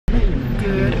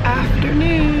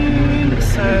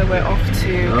off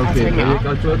to Kategna.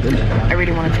 I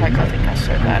really want to try Kategna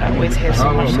so bad. I always hear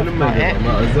so much stuff about it.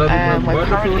 We're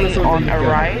currently on a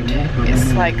ride.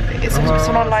 It's like it's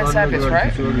an online service,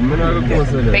 right?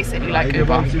 Basically like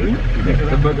Uber.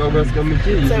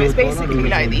 So it's basically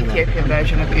like the Ethiopian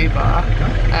version of Uber.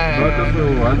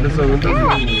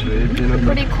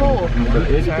 Pretty cool. So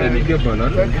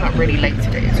woken up really late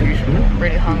today as usual.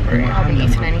 Really hungry. I haven't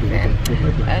eaten anything,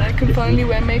 and I can finally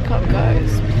wear makeup,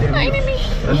 guys.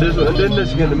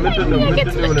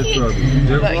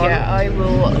 But yeah, I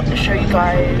will show you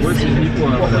guys what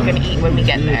we're gonna eat when we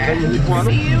get there.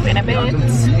 See you in a bit.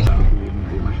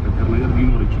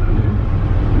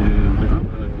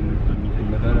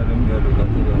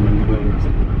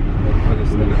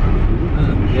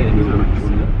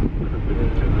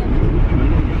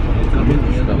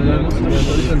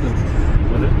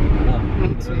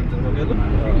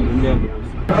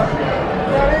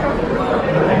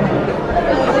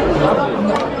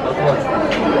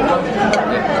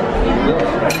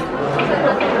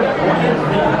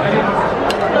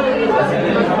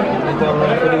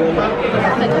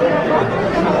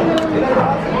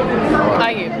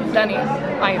 Danny,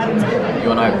 I am. You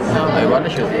want to? I want to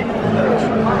show you.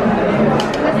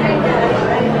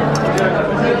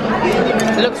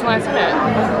 It looks nice, isn't it?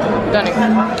 Danny,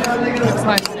 it looks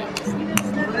nice, isn't it?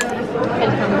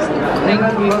 Thank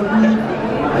you.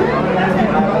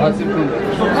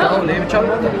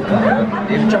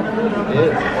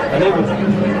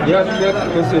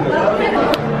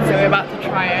 So we're about to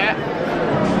try it.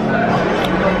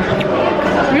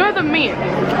 You know the meat?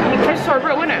 It tastes so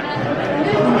real, isn't it?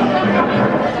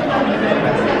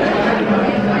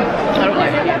 I don't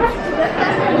like it.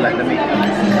 You like the meat?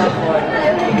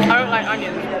 I don't like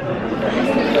onions.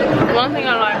 One thing I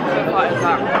like so far is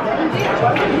that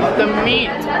the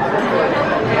meat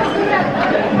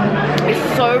is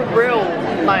so real.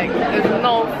 Like, there's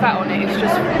no fat on it, it's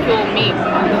just pure meat.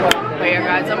 But yeah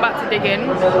guys, I'm about to dig in.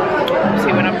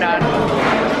 See when I'm done.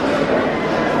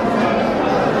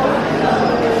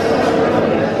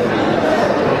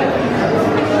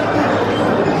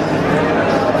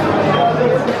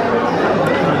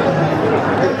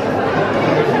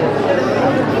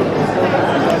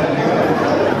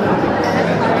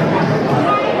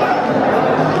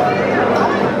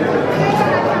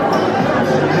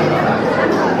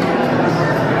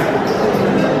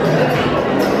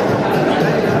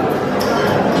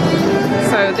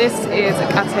 This is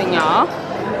Kategna.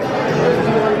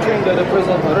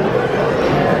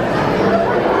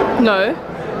 No.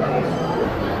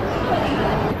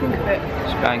 Think of it.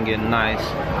 It's banging, nice.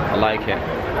 I like it.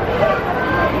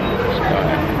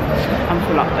 I'm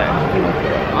full up though.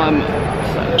 I'm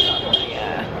so done.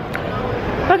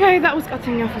 Yeah. Okay, that was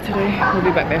Kategna for today. We'll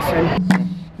be back there soon.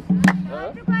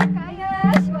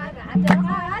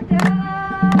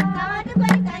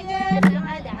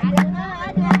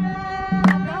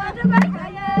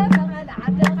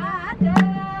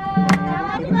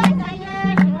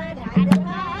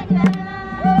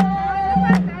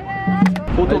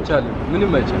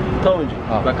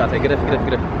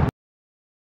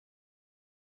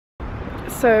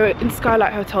 So in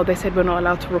Skylight Hotel they said we're not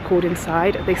allowed to record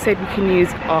inside. They said we can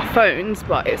use our phones,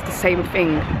 but it's the same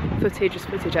thing. Footage is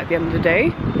footage at the end of the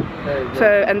day.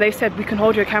 So, and they said we can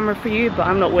hold your camera for you, but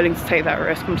I'm not willing to take that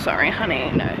risk. I'm sorry, honey,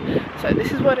 no. So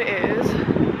this is what it is.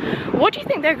 What do you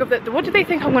think what do they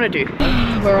think I'm gonna do?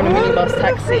 We're on a minibus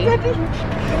taxi.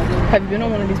 Have you been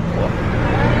on one of these before?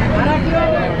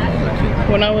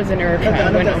 When I was in Eritrea,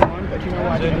 I went on one, but do you know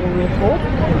what I didn't want before?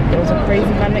 There was a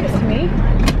crazy man next to me,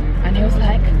 and he was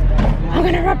like, I'm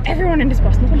gonna rob everyone in this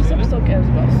bus. Nobody stops to girls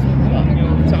bus.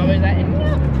 So I was like,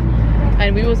 yeah.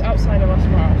 And we was outside of us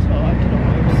now, so I didn't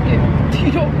want to skip.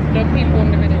 You know, the people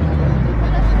in the video.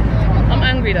 I'm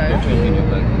angry though. I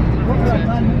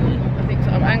think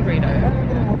so. I'm angry though.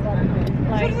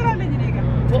 Like,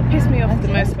 what pissed me off the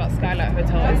most about Skylight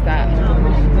Hotel is that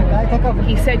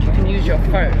he said you can use your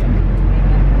phone.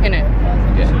 Innit?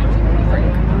 Yeah.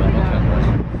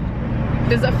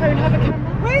 Does that phone have a camera?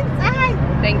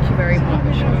 Thank you very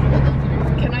much.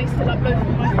 Can I still upload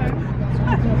from my phone?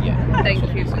 Yeah. Thank you.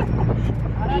 He's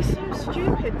so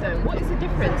stupid though. What is the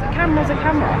difference? A camera's a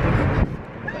camera.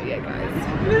 But yeah, guys.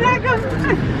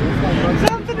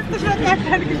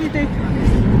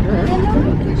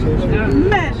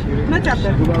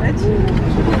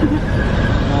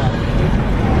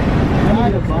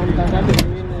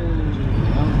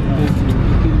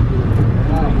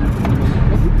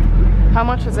 How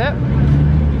much is it?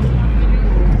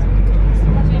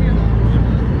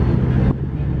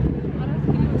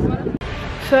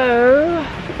 So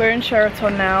we're in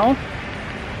Sheraton now.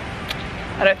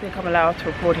 I don't think I'm allowed to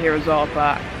record here as well,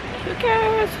 but who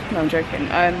cares? No, I'm joking.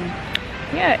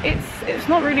 Yeah, it's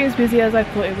not really as busy as I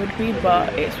thought it would be,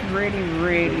 but it's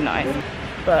really nice.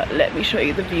 But let me show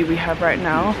you the view we have right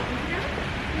now.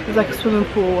 There's like a swimming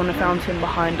pool and a fountain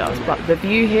behind us, but the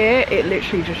view here, it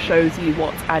literally just shows you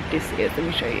what Addis is. Let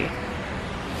me show you.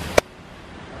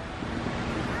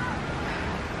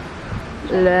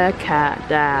 Look at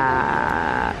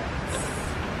that.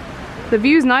 The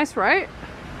view's nice, right?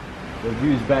 The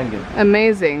view's banging.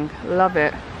 Amazing, love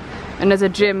it. And there's a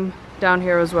gym down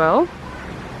here as well.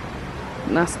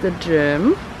 And that's the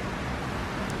gym.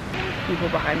 People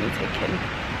behind me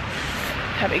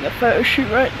having a photo shoot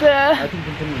right there. I think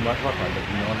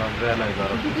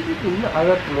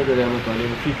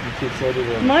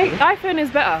my iPhone is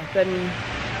better than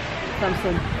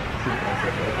Samsung.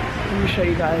 Let me show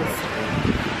you guys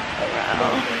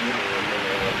around.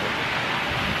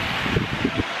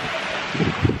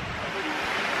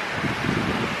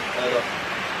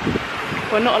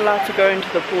 We're not allowed to go into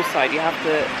the poolside. You have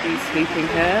to be sleeping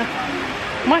here.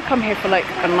 Might come here for like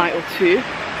a night or two,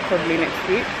 probably next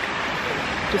week,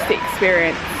 just to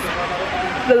experience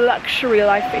the luxury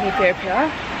life in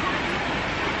Ethiopia.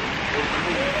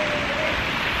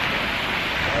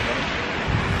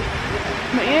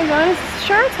 But yeah guys,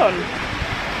 Sheraton.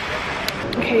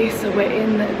 Okay, so we're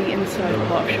in the inside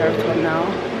part of Sheraton now.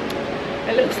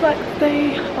 It looks like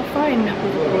they are fine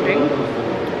with recording,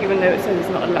 even though it says it's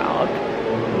not allowed.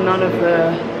 None of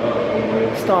the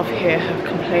staff here have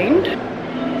complained.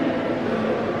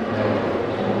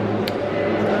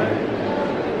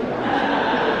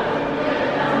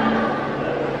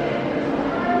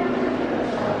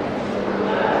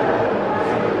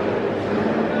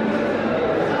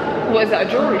 What is that, a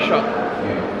jewelry shop?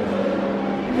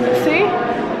 See?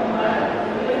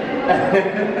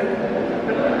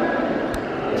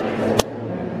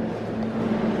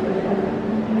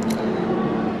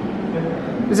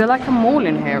 Is there like a mall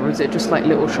in here, or is it just like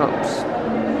little shops?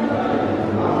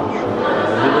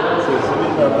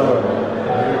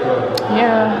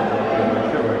 Yeah.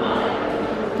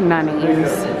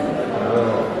 Nannies.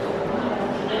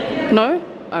 No?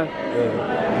 Oh.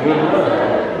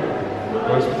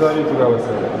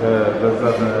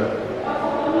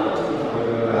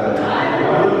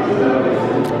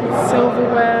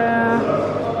 Silverware.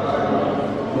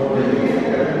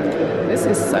 This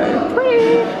is so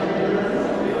pretty.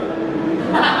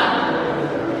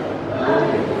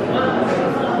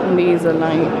 And these are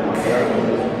like